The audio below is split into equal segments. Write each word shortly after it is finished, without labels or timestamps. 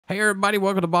Hey everybody,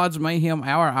 welcome to BODS Mayhem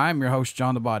Hour. I'm your host,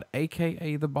 John the Bod,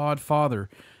 aka the Bod Father,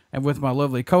 and with my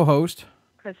lovely co-host,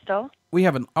 Krystal. We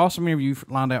have an awesome interview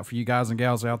lined out for you guys and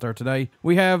gals out there today.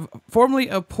 We have formerly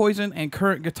of Poison and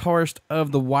current guitarist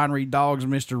of the Winery Dogs,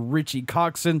 Mr. Richie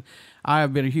Kotzen. I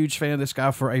have been a huge fan of this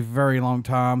guy for a very long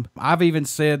time. I've even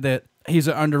said that he's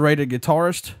an underrated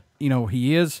guitarist. You know,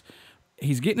 he is.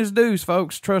 He's getting his dues,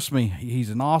 folks. Trust me. He's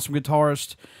an awesome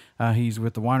guitarist. He's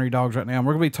with the Winery Dogs right now. And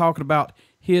we're going to be talking about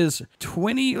his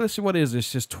let's see, what is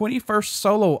this? His 21st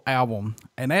solo album.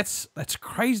 And that's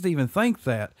crazy to even think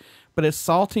that. But it's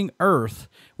Salting Earth,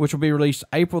 which will be released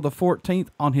April the 14th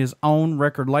on his own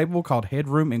record label called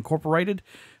Headroom Incorporated.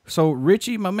 So,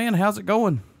 Richie, my man, how's it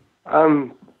going?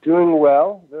 I'm doing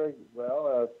well, very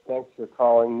well. Thanks for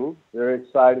calling me. Very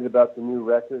excited about the new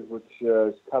record, which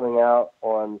is coming out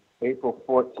on April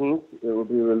 14th. It will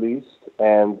be released,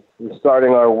 and we're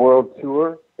starting our world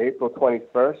tour April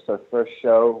 21st. Our first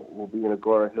show will be in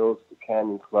Agora Hills, the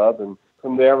Canyon Club, and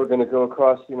from there we're going to go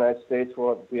across the United States.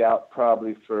 We'll be out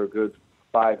probably for a good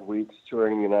 5 weeks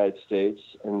touring the United States,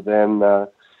 and then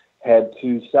head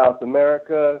to South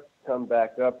America, come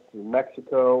back up to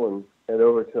Mexico, and head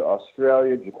over to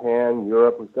Australia, Japan,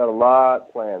 Europe. We've got a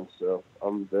lot planned, so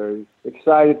I'm very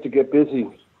excited to get busy.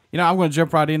 You know, I'm going to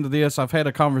jump right into this. I've had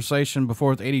a conversation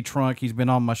before with Eddie Trunk. He's been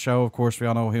on my show. Of course, we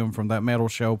all know him from that metal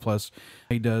show. Plus,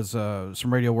 he does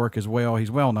some radio work as well. He's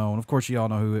well known. Of course, you all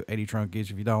know who Eddie Trunk is.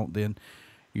 If you don't, then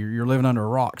you're living under a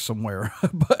rock somewhere.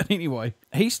 But anyway,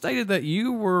 he stated that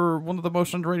you were one of the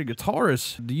most underrated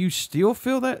guitarists. Do you still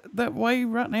feel that way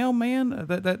right now, man?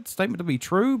 That statement to be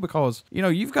true? Because, you know,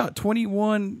 you've got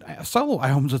 21 solo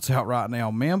albums that's out right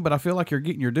now, man. But I feel like you're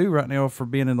getting your due right now for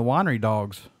being in the Winery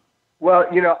Dogs. Well,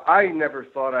 you know, I never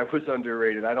thought I was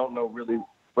underrated. I don't know really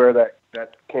where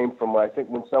that came from. I think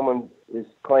when someone is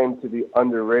claimed to be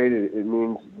underrated, it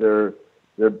means they're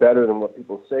better than what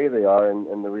people say they are.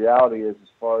 And the reality is, as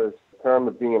far as the term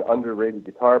of being an underrated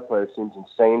guitar player seems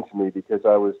insane to me, because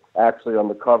I was actually on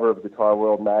the cover of Guitar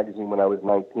World magazine when I was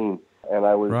 19. And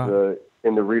I was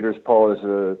in the reader's poll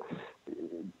as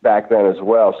back then as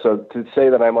well. So to say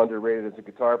that I'm underrated as a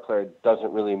guitar player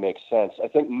doesn't really make sense. I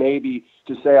think maybe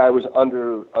to say I was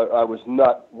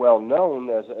not well known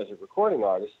as a recording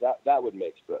artist, that would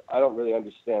make sense. But I don't really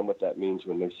understand what that means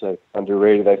when they say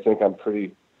underrated. I think I'm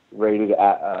pretty rated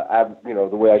the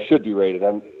way I should be rated.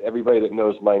 Everybody that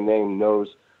knows my name knows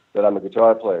that I'm a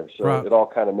guitar player. So It all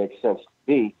kind of makes sense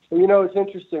to me. And, you know, it's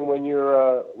interesting when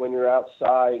you're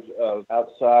outside,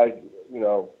 you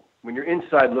know, when you're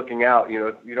inside looking out, you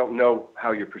know, you don't know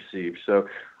how you're perceived. So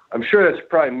I'm sure that's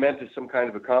probably meant as some kind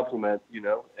of a compliment, you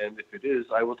know, and if it is,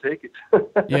 I will take it.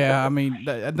 Yeah, I mean,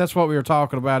 that's what we were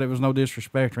talking about. It was no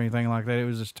disrespect or anything like that. It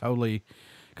was just totally,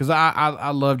 because I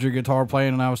loved your guitar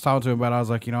playing, and I was talking to him about it. I was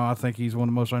like, you know, I think he's one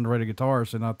of the most underrated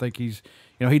guitarists, and I think he's,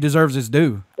 you know, he deserves his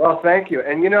due. Well, thank you.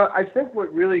 And, you know, I think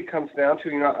what really comes down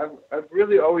to, you know, I've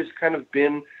really always kind of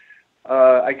been,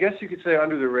 I guess you could say,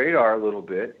 under the radar a little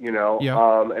bit, you know,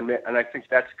 and I think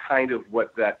that's kind of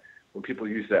what when people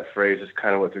use that phrase, is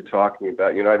kind of what they're talking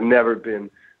about. You know, I've never been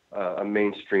a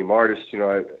mainstream artist. You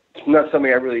know, it's not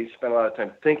something I really spent a lot of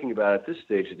time thinking about at this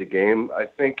stage of the game. I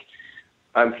think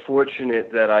I'm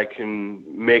fortunate that I can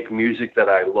make music that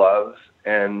I love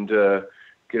and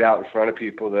get out in front of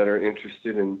people that are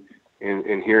interested in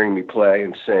hearing me play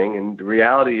and sing. And the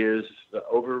reality is,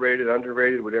 overrated,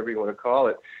 underrated, whatever you want to call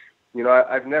it, you know,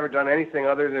 I've never done anything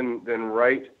other than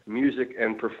write music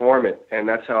and perform it, and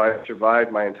that's how I've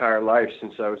survived my entire life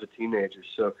since I was a teenager.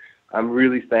 So I'm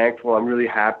really thankful. I'm really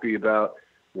happy about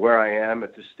where I am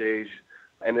at this stage,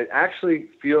 and it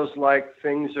actually feels like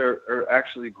things are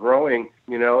actually growing,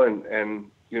 you know, and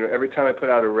you know, every time I put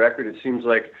out a record, it seems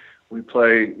like we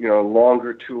play, you know,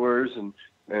 longer tours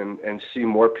and see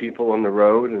more people on the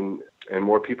road, and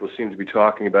more people seem to be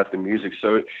talking about the music.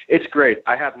 So it's great.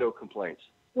 I have no complaints.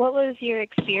 What was your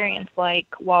experience like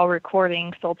while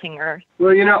recording Salting Earth?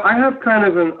 Well, you know, I have kind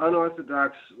of an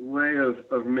unorthodox way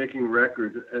of making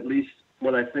records, at least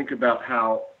when I think about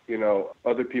how, you know,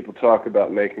 other people talk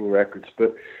about making records.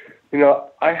 But, you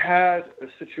know, I had a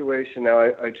situation. Now,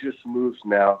 I just moved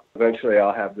now. Eventually,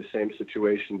 I'll have the same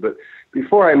situation. But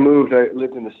before I moved, I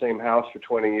lived in the same house for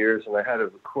 20 years, and I had a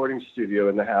recording studio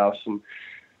in the house. And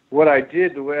what I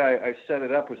did, the way I set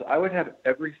it up, was I would have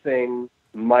everything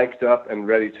mic'd up and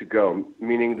ready to go,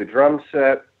 meaning the drum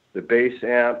set, the bass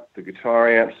amp, the guitar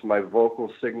amps, my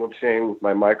vocal signal chain with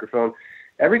my microphone,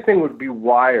 everything would be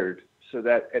wired so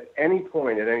that at any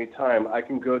point, at any time, I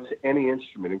can go to any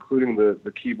instrument, including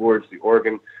the keyboards, the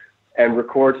organ, and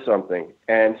record something.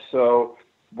 And so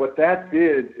what that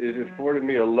did is it afforded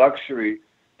me a luxury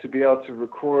to be able to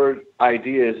record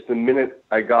ideas the minute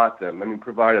I got them. I mean,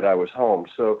 provided I was home.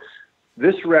 So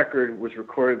this record was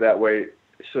recorded that way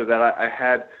so that I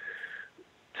had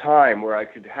time where I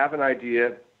could have an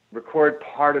idea, record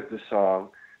part of the song,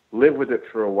 live with it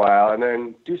for a while, and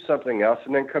then do something else,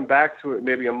 and then come back to it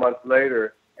maybe a month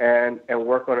later and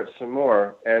work on it some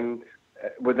more. And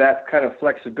with that kind of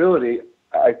flexibility,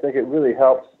 I think it really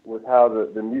helps with how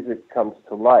the music comes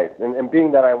to life. And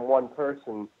being that I'm one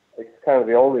person, it's kind of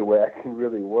the only way I can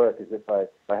really work is if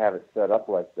I have it set up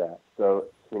like that. So,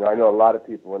 I know a lot of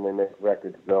people when they make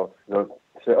records, they'll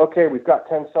say, okay, we've got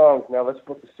 10 songs, now let's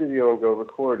book the studio and go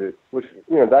record it, which,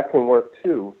 that can work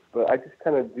too. But I just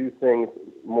kind of do things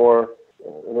more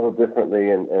a little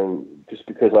differently, and just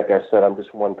because, like I said, I'm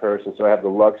just one person, so I have the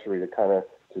luxury to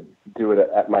do it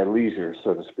at my leisure,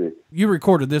 so to speak. You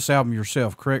recorded this album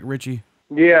yourself, correct, Richie?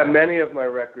 Yeah, many of my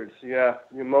records,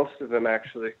 most of them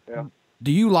actually, yeah.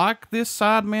 Do you like this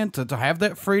side, man, to have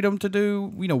that freedom to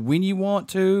do, when you want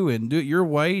to and do it your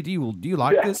way? Do you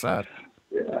like this side?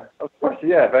 Yeah, of course,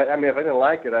 yeah. If I didn't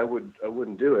like it, I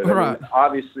wouldn't do it. Right. I mean,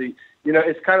 obviously,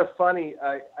 it's kind of funny.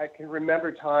 I can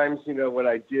remember times, when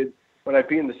I'd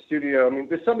be in the studio. I mean,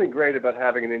 there's something great about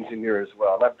having an engineer as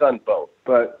well. And I've done both.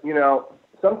 But,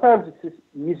 sometimes it's just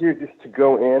easier just to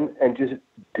go in and just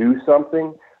do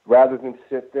something rather than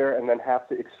sit there and then have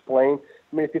to explain.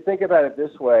 I mean, if you think about it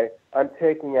this way, I'm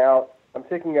taking out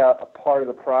a part of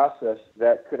the process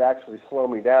that could actually slow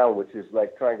me down, which is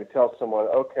like trying to tell someone,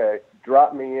 okay,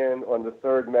 drop me in on the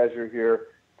third measure here,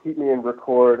 keep me in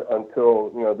record until,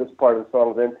 this part of the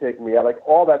song, then take me out. Like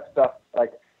all that stuff,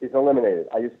 is eliminated.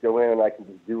 I just go in and I can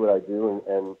just do what I do.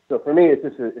 And so for me, it's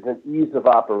an ease of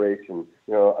operation.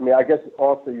 I guess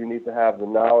also you need to have the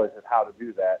knowledge of how to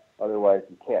do that. Otherwise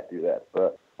you can't do that.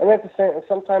 But at the same,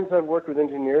 sometimes I've worked with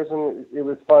engineers and it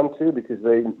was fun too because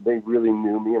they really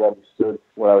knew me and understood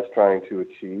what I was trying to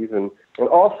achieve. And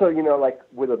also, like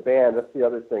with a band, that's the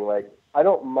other thing. Like I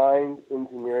don't mind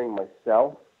engineering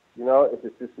myself, if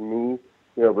it's just me,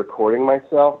 recording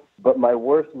myself. But my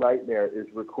worst nightmare is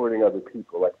recording other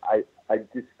people. Like I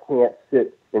just can't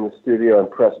sit in the studio and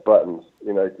press buttons.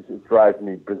 It drives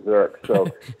me berserk. So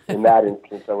in that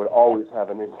instance, I would always have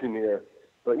an engineer.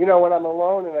 But, when I'm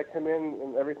alone and I come in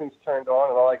and everything's turned on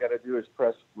and all I got to do is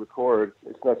press record,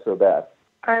 it's not so bad.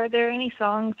 Are there any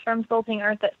songs from Salting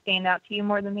Earth that stand out to you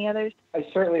more than the others? I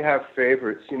certainly have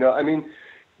favorites.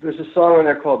 There's a song on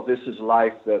there called This Is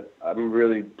Life that I'm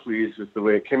really pleased with the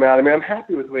way it came out. I mean, I'm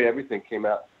happy with the way everything came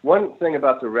out. One thing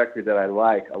about the record that I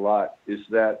like a lot is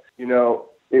that,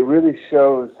 it really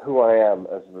shows who I am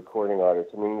as a recording artist.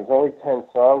 I mean, there's only 10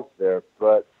 songs there,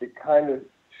 but it kind of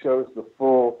shows the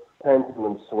full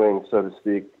pendulum swing, so to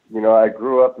speak. I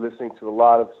grew up listening to a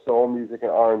lot of soul music and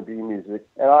R&B music,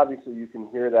 and obviously you can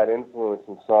hear that influence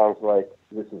in songs like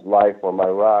This Is Life or My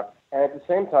Rock. And at the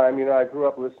same time, I grew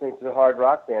up listening to hard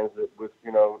rock bands with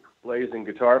blazing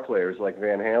guitar players like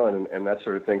Van Halen and that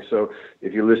sort of thing. So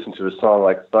if you listen to a song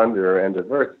like Thunder or End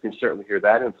of Earth, you can certainly hear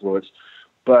that influence.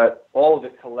 But all of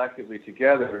it collectively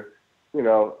together,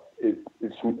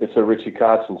 it's a Richie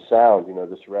Kotzen sound.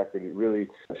 This record, it really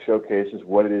showcases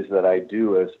what it is that I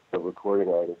do as a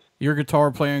recording artist. Your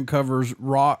guitar playing covers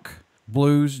rock,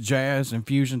 blues, jazz, and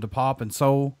fusion to pop and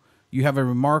soul. You have a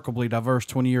remarkably diverse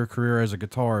 20-year career as a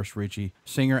guitarist, Richie,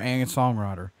 singer and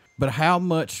songwriter. But how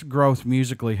much growth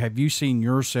musically have you seen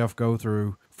yourself go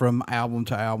through from album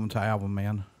to album to album,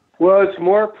 man? Well, it's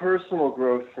more personal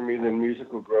growth for me than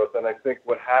musical growth. And I think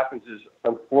what happens is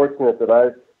I'm fortunate that I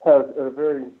have, at a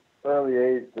very early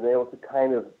age, been able to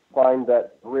kind of find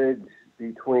that bridge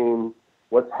between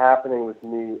what's happening with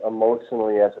me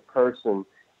emotionally as a person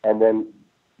and then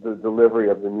the delivery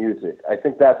of the music. I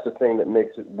think that's the thing that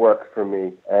makes it work for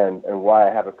me and why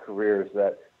I have a career is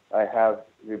that I have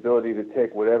the ability to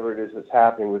take whatever it is that's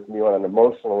happening with me on an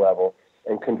emotional level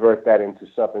and convert that into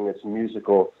something that's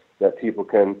musical that people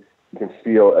can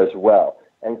feel as well.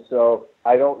 And so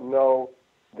I don't know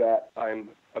that I'm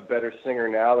a better singer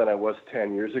now than I was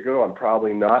 10 years ago. I'm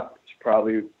probably not. It's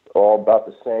probably all about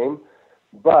the same.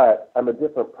 But I'm a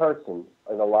different person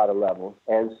on a lot of levels.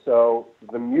 And so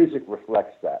the music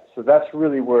reflects that. So that's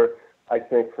really where I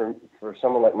think for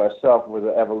someone like myself, where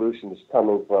the evolution is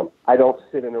coming from. I don't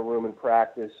sit in a room and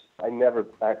practice. I never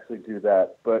actually do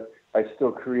that. But I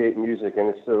still create music,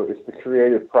 and it's the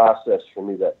creative process for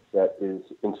me that is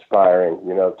inspiring,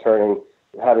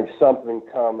 having something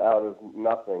come out of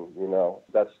nothing,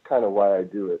 that's kind of why I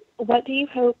do it. What do you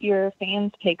hope your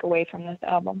fans take away from this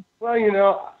album? Well,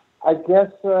 I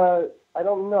guess, I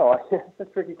don't know. It's a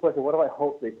tricky question. What do I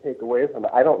hope they take away from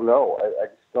it? I don't know. I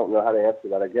just don't know how to answer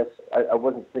that. I guess I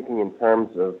wasn't thinking in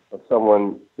terms of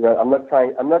someone. You know, I'm not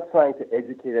trying to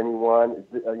educate anyone.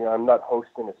 You know, I'm not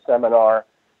hosting a seminar.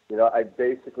 You know, I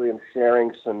basically am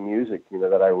sharing some music, you know,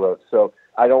 that I wrote. So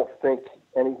I don't think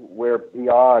anywhere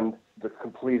beyond the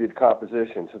completed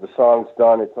composition. So the song's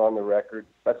done, it's on the record.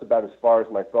 That's about as far as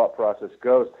my thought process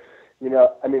goes. You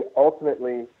know, I mean,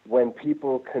 ultimately, when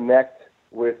people connect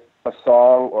with a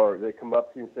song or they come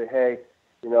up to you and say, hey,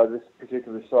 you know, this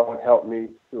particular song helped me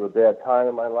through a bad time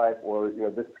in my life, or, you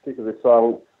know, this particular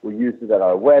song, we used it at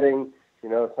our wedding. You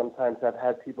know, sometimes I've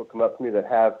had people come up to me that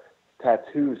have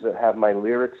tattoos that have my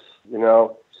lyrics, you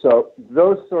know. So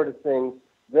those sort of things,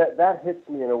 that hits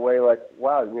me in a way like,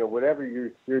 wow, you know, whatever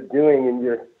you're doing in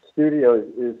your studio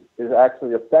is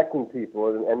actually affecting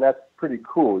people, and that's pretty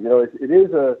cool. You know, it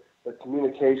is a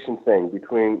communication thing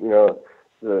between, you know,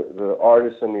 the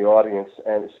artist and the audience,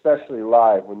 and especially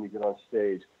live when you get on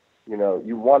stage. You know,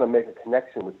 you want to make a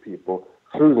connection with people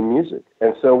through the music.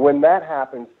 And so when that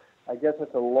happens, I guess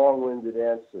it's a long-winded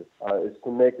answer, is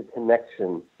to make a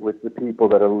connection with the people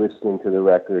that are listening to the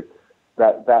record.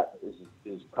 That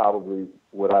is probably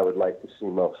what I would like to see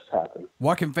most happen.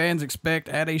 What can fans expect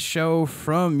at a show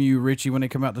from you, Richie, when they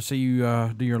come out to see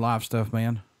you do your live stuff,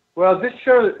 man? Well, this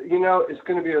show, you know, is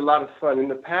going to be a lot of fun. In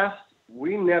the past,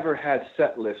 we never had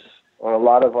set lists on a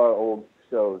lot of our old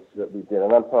shows that we did.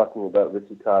 And I'm talking about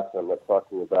Richie Kotzen. I'm not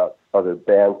talking about other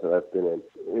bands that I've been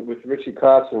in. With Richie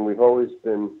Kotzen, we've always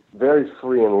been very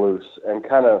free and loose and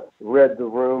kind of read the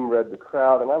room, read the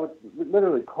crowd. And I would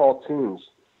literally call tunes.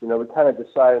 You know, we kind of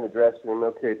decide in the dressing room,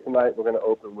 okay, tonight we're going to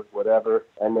open with whatever,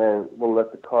 and then we'll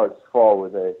let the cards fall where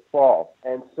they fall.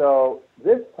 And so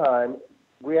this time,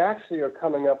 we actually are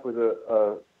coming up with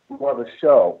a more of a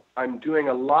show. I'm doing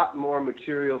a lot more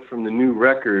material from the new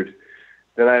record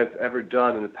than I've ever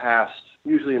done in the past.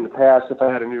 Usually in the past, if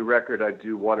I had a new record, I'd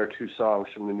do 1 or 2 songs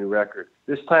from the new record.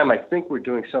 This time, I think we're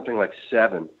doing something like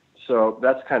 7. So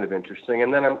that's kind of interesting.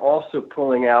 And then I'm also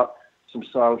pulling out some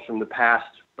songs from the past,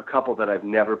 a couple that I've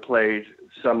never played,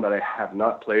 some that I have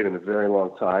not played in a very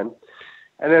long time.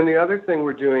 And then the other thing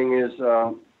we're doing is,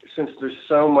 since there's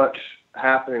so much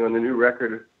happening on the new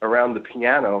record around the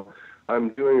piano, I'm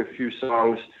doing a few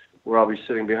songs where I'll be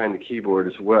sitting behind the keyboard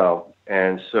as well.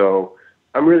 And so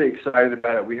I'm really excited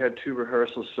about it. We had 2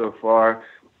 rehearsals so far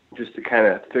just to kind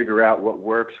of figure out what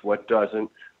works, what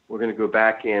doesn't. We're going to go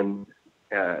back in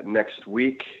next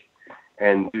week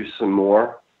and do some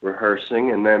more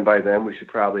rehearsing, and then by then we should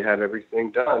probably have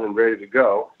everything done and ready to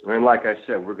go. And like I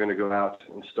said, we're going to go out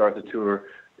and start the tour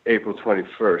April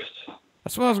 21st.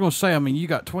 That's what I was going to say. I mean, you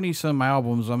got 20-some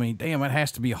albums. I mean, damn, it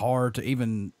has to be hard to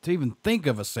even think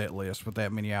of a set list with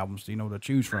that many albums, you know, to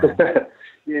choose from.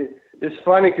 It's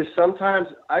funny because sometimes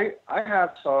I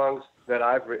have songs that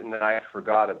I've written that I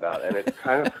forgot about, and it's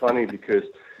kind of funny because,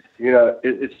 you know,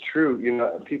 it's true. You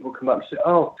know, people come up and say,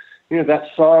 oh, you know, that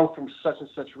song from such and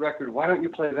such record, why don't you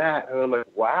play that? And I'm like,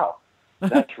 wow,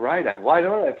 that's right. Why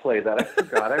don't I play that? I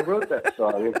forgot I wrote that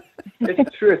song. And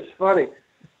it's true. It's funny.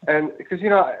 And because, you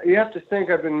know, you have to think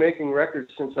I've been making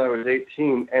records since I was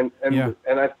 18, and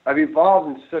I've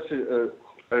evolved in such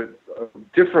a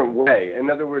different way.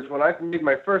 In other words, when I made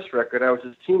my first record, I was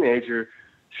a teenager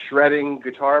shredding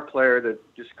guitar player that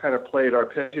just kind of played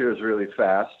arpeggios really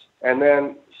fast. And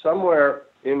then somewhere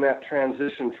in that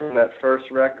transition from that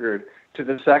first record to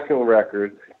the second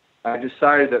record, I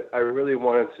decided that I really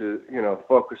wanted to, you know,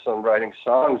 focus on writing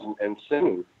songs and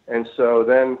singing. And so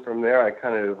then from there, I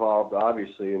kind of evolved,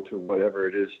 obviously, into whatever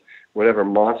it is, whatever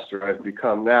monster I've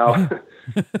become now.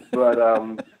 But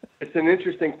it's an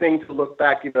interesting thing to look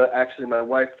back. You know, actually, my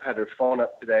wife had her phone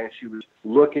up today, and she was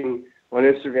looking on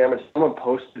Instagram, and someone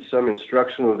posted some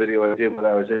instructional video I did when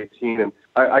I was 18, and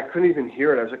I couldn't even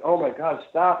hear it. I was like, oh, my God,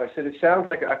 stop. I said, it sounds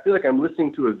like, I feel like I'm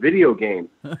listening to a video game.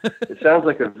 It sounds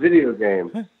like a video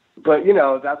game. But, you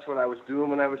know, that's what I was doing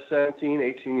when I was 17,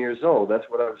 18 years old. That's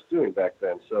what I was doing back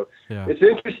then. So It's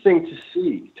interesting to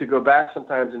see, to go back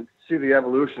sometimes and see the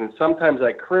evolution. And sometimes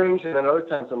I cringe, and then other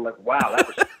times I'm like, wow, that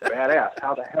was badass.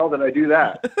 How the hell did I do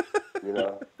that? You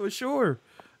know? Well, sure.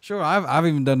 I've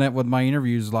even done that with my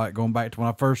interviews, like going back to when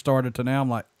I first started to now. I'm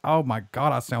like, oh, my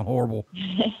God, I sound horrible.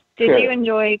 Did you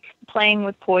enjoy playing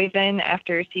with Poison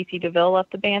after CeCe DeVille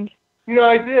left the band? You know,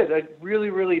 I did. I really,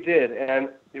 really did. And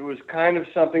it was kind of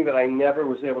something that I never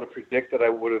was able to predict that I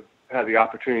would have had the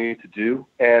opportunity to do.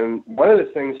 And one of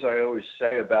the things I always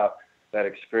say about that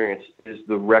experience is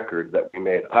the record that we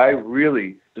made. I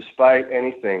really, despite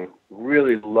anything,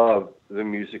 really love the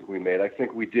music we made. I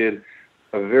think we did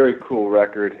a very cool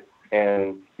record.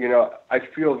 And, you know, I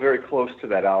feel very close to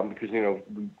that album because, you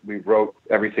know, we wrote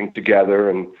everything together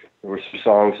and There were some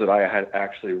songs that I had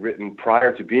actually written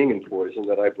prior to being in Poison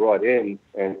that I brought in,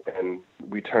 and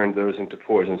we turned those into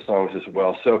Poison songs as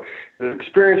well. So the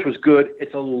experience was good.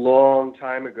 It's a long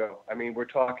time ago. I mean, we're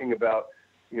talking about,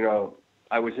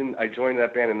 I joined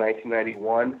that band in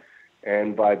 1991,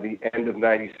 and by the end of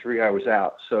 93, I was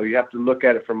out. So you have to look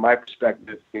at it from my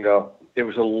perspective. It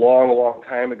was a long, long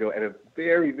time ago and a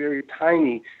very, very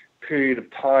tiny period of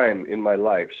time in my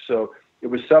life. So it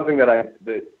was something that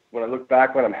when I look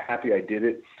back on, I'm happy I did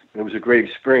it. And it was a great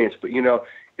experience. But,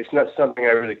 it's not something I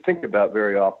really think about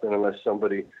very often unless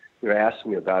somebody, asks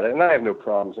me about it. And I have no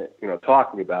problems,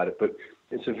 talking about it. But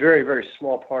it's a very, very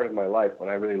small part of my life when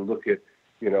I really look at,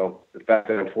 the fact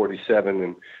that I'm 47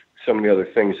 and so many other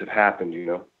things have happened,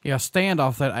 Yeah, Stand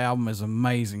Off that album is an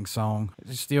amazing song.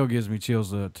 It still gives me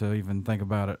chills to even think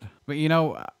about it. But,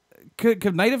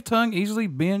 could Native Tongue easily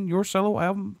been your solo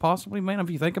album, possibly, man,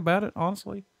 if you think about it,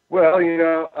 honestly? Well,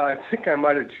 I think I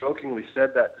might have jokingly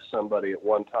said that to somebody at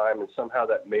one time, and somehow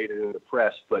that made it in the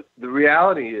press. But the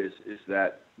reality is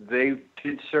that they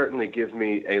did certainly give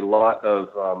me a lot of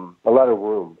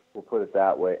room, we'll put it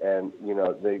that way. And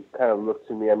they kind of looked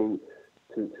to me,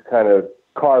 to kind of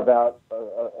carve out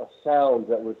a sound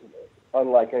that was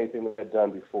unlike anything that I'd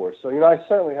done before. So, I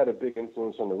certainly had a big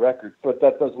influence on the record, but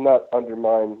that does not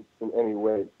undermine in any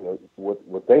way,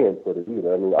 what they inputted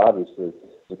either. Obviously,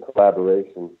 it's a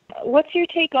collaboration. What's your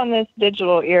take on this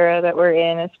digital era that we're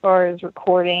in as far as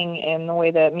recording and the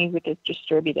way that music is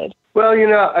distributed? Well,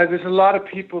 there's a lot of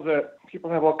people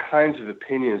have all kinds of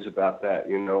opinions about that,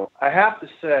 I have to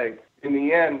say, in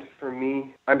the end, for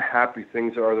me, I'm happy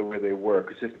things are the way they were,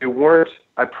 because if they weren't,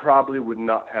 I probably would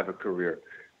not have a career.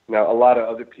 Now, a lot of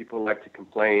other people like to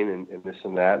complain and this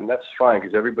and that, and that's fine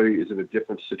because everybody is in a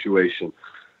different situation.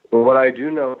 But what I do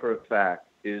know for a fact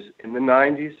is in the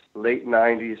 90s, late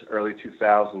 90s, early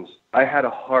 2000s, I had a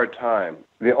hard time.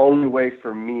 The only way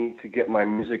for me to get my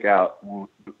music out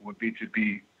would be to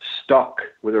be stuck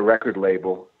with a record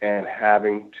label and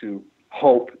having to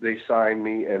hope they sign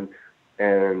me and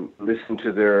listen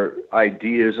to their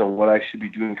ideas on what I should be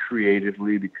doing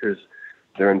creatively, because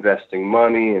they're investing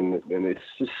money, and it's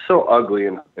just so ugly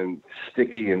and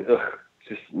sticky, and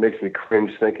just makes me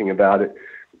cringe thinking about it.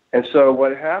 And so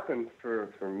what happened for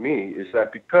me is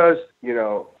that because,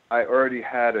 I already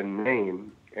had a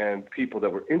name and people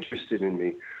that were interested in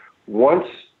me, once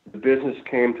the business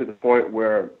came to the point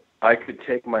where I could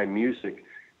take my music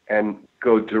and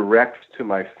go direct to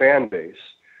my fan base,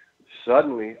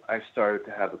 suddenly I started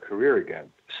to have a career again.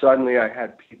 Suddenly I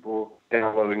had people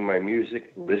downloading my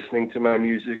music, listening to my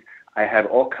music. I had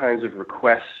all kinds of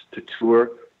requests to tour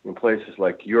in places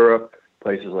like Europe,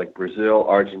 places like Brazil,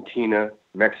 Argentina,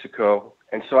 Mexico.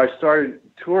 And so I started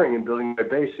touring and building my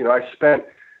base. I spent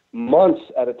months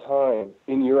at a time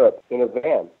in Europe in a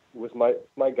van with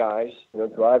my guys,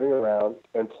 driving around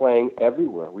and playing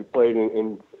everywhere. We played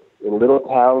in little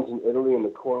towns in Italy, in the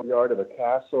courtyard of a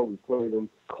castle. We played in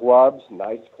clubs,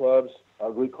 nice clubs,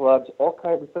 ugly clubs, all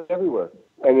kinds of stuff everywhere.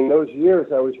 And in those years,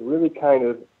 I was really kind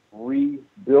of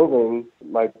rebuilding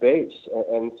my base.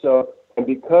 And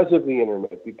because of the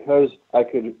internet, because I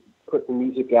could put the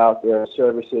music out there and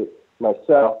service it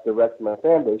myself, direct to my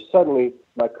fan base, suddenly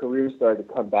my career started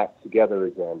to come back together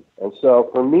again. And so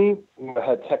for me,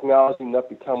 had technology not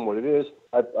become what it is,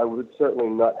 I would certainly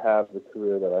not have the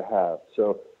career that I have.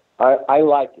 So I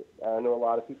like it. I know a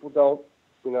lot of people don't,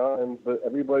 but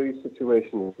everybody's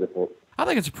situation is different. I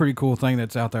think it's a pretty cool thing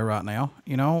that's out there right now.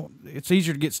 It's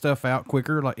easier to get stuff out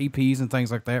quicker, like EPs and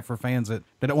things like that, for fans that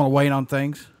don't want to wait on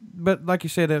things. But like you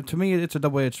said, to me, it's a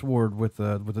double-edged sword with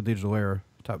the digital era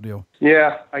type deal.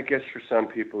 Yeah, I guess for some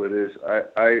people it is.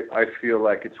 I feel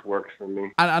like it's worked for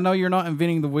me. I know you're not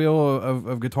inventing the wheel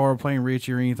of guitar playing,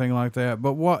 Richie, or anything like that,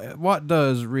 but what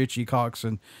does Richie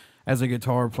Kotzen, as a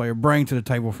guitar player, bring to the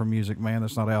table for music, man,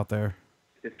 that's not out there?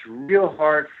 It's real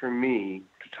hard for me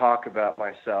to talk about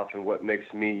myself and what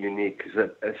makes me unique, because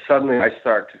suddenly I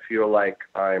start to feel like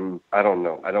I don't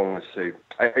want to say,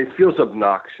 it feels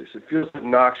obnoxious. It feels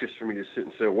obnoxious for me to sit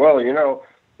and say, well,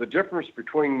 the difference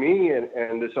between me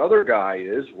and this other guy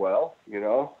is, well,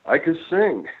 I could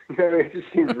sing. It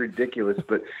just seems ridiculous,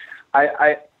 but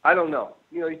I don't know.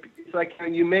 It's like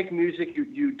you make music,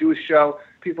 you do a show,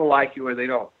 people like you or they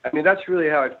don't. That's really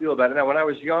how I feel about it. Now, when I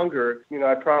was younger,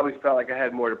 I probably felt like I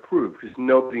had more to prove because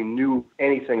nobody knew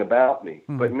anything about me.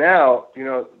 Mm-hmm. But now,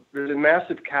 there's a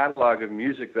massive catalog of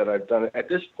music that I've done. At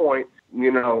this point,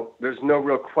 there's no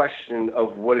real question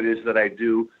of what it is that I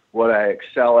do, what I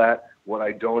excel at, what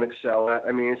I don't excel at.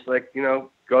 It's like, go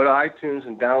to iTunes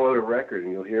and download a record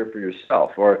and you'll hear it for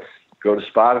yourself. Or go to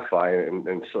Spotify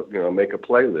and so, make a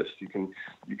playlist. You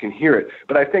can hear it.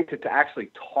 But I think to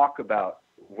actually talk about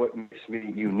what makes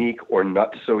me unique or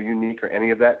not so unique or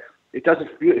any of that,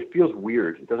 it feels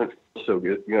weird. It doesn't feel so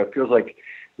good. It feels like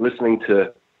listening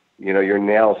to, your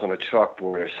nails on a chalkboard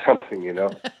or something,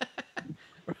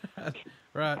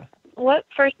 Right. What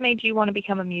first made you want to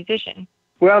become a musician?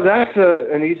 Well, that's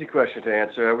an easy question to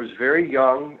answer. I was very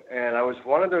young, and I was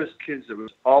one of those kids that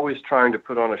was always trying to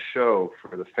put on a show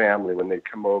for the family when they'd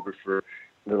come over for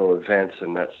little events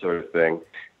and that sort of thing.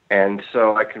 And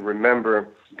so I can remember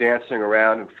dancing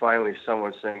around and finally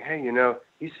someone saying, hey,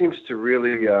 he seems to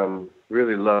really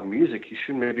love music. You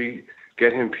should maybe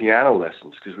get him piano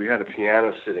lessons, because we had a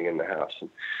piano sitting in the house. And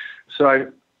so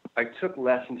I took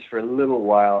lessons for a little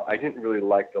while. I didn't really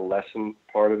like the lesson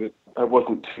part of it. I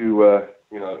wasn't too,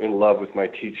 in love with my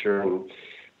teacher, and it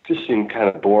just seemed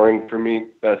kind of boring for me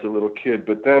as a little kid.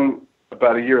 But then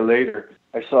about a year later,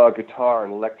 I saw a guitar,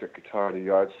 an electric guitar at a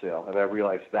yard sale, and I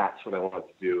realized that's what I wanted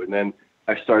to do. And then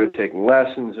I started taking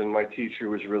lessons, and my teacher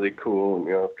was really cool,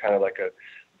 and, kind of like a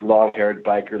long-haired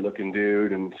biker-looking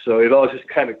dude. And so it all just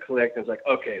kind of clicked. And it's like,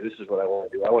 okay, this is what I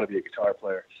want to do. I want to be a guitar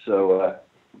player. So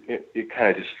it kind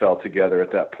of just fell together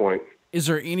at that point. Is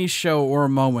there any show or a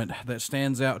moment that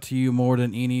stands out to you more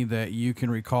than any that you can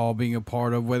recall being a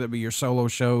part of, whether it be your solo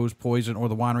shows, Poison, or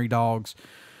the Winery Dogs,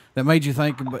 that made you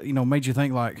think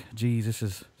like, geez, this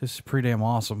is pretty damn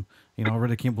awesome. I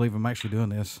really can't believe I'm actually doing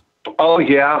this. Oh,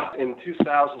 yeah. In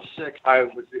 2006, I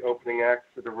was the opening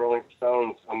act for the Rolling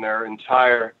Stones on their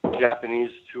entire Japanese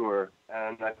tour.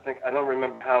 And I don't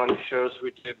remember how many shows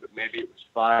we did, but maybe it was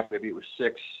 5, maybe it was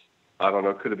 6. I don't know,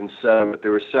 it could have been 7, but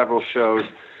there were several shows.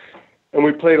 And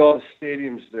we played all the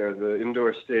stadiums there, the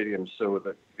indoor stadiums, so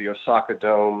the Osaka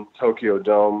Dome, Tokyo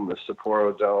Dome, the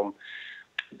Sapporo Dome,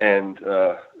 and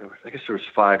I guess there was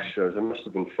 5 shows. There must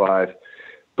have been 5.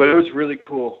 But it was really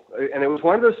cool. And it was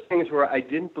one of those things where I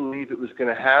didn't believe it was going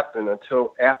to happen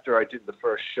until after I did the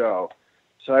first show.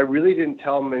 So I really didn't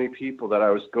tell many people that I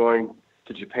was going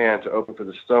to Japan to open for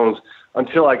the Stones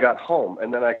until I got home.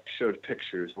 And then I showed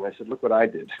pictures, and I said, look what I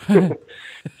did.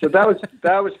 So that was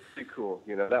pretty cool.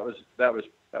 That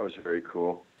was very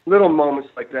cool. Little moments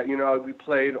like that. We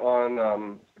played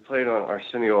on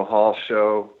Arsenio Hall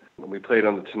show. We played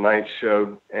on the Tonight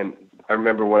Show, and I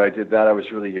remember when I did that, I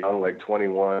was really young, like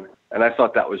 21, and I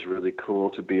thought that was really cool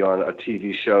to be on a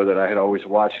TV show that I had always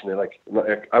watched. And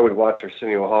I would watch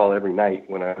Arsenio Hall every night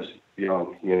when I was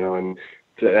young, and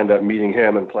to end up meeting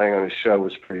him and playing on his show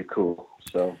was pretty cool.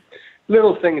 So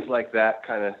little things like that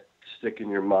kind of stick in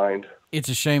your mind. It's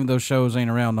a shame those shows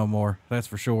ain't around no more, that's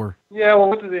for sure. Yeah, well,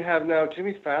 what do they have now?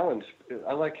 Jimmy Fallon's,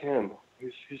 I like him.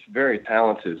 He's very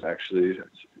talented, actually. It's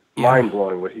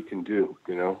mind-blowing what he can do,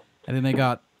 And then they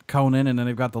got Conan, and then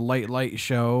they've got the Late Late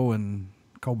Show and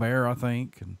Colbert, I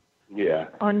think. And yeah.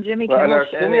 On Jimmy Kimmel's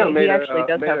show, he actually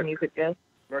does have music guests.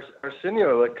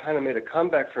 Arsenio kind of made a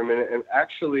comeback for a minute, and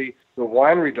actually the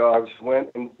Winery Dogs went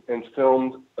and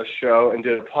filmed a show and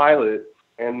did a pilot,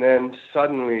 and then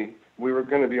suddenly we were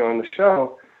going to be on the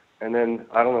show, and then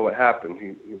I don't know what happened.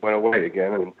 He went away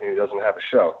again, and he doesn't have a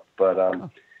show. But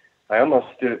I almost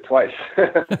did it twice.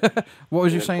 What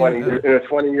was you saying? In a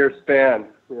 20-year span.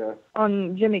 Yeah.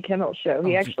 On Jimmy Kimmel's show,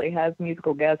 he actually has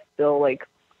musical guests still, like,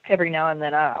 every now and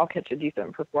then I'll catch a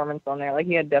decent performance on there. Like,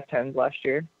 he had Deftones last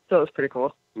year, so it was pretty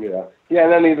cool. Yeah. Yeah,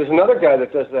 and then there's another guy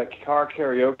that does that car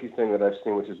karaoke thing that I've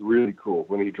seen, which is really cool,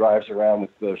 when he drives around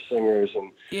with the singers.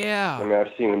 And yeah. I mean,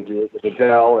 I've seen him do it with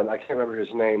Adele, and I can't remember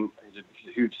his name. He's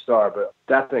a huge star, but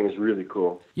that thing is really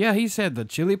cool. Yeah, he's had the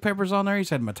Chili Peppers on there. He's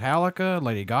had Metallica,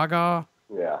 Lady Gaga.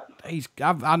 Yeah.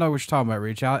 I know what you're talking about,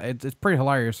 Rich. It's pretty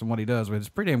hilarious in what he does, but it's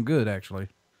pretty damn good, actually.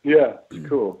 Yeah, it's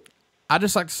cool. I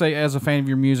just like to say, as a fan of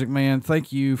your music, man,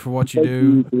 thank you for what you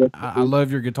do. I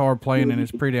love your guitar playing, and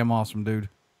it's pretty damn awesome, dude.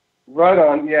 Right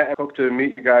on. Yeah, I hope to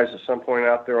meet you guys at some point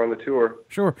out there on the tour.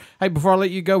 Sure. Hey, before I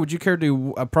let you go, would you care to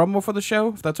do a promo for the show,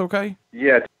 if that's okay?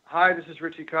 Yeah. Hi, this is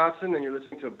Richie Kotzen, and you're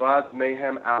listening to BODS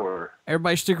Mayhem Hour.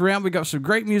 Everybody stick around. We got some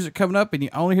great music coming up, and you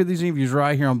only hear these interviews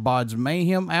right here on BODS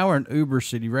Mayhem Hour and Uber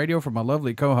City Radio from my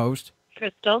lovely co-host,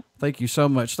 Krystal. Thank you so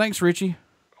much. Thanks, Richie.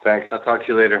 Thanks. I'll talk to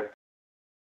you later.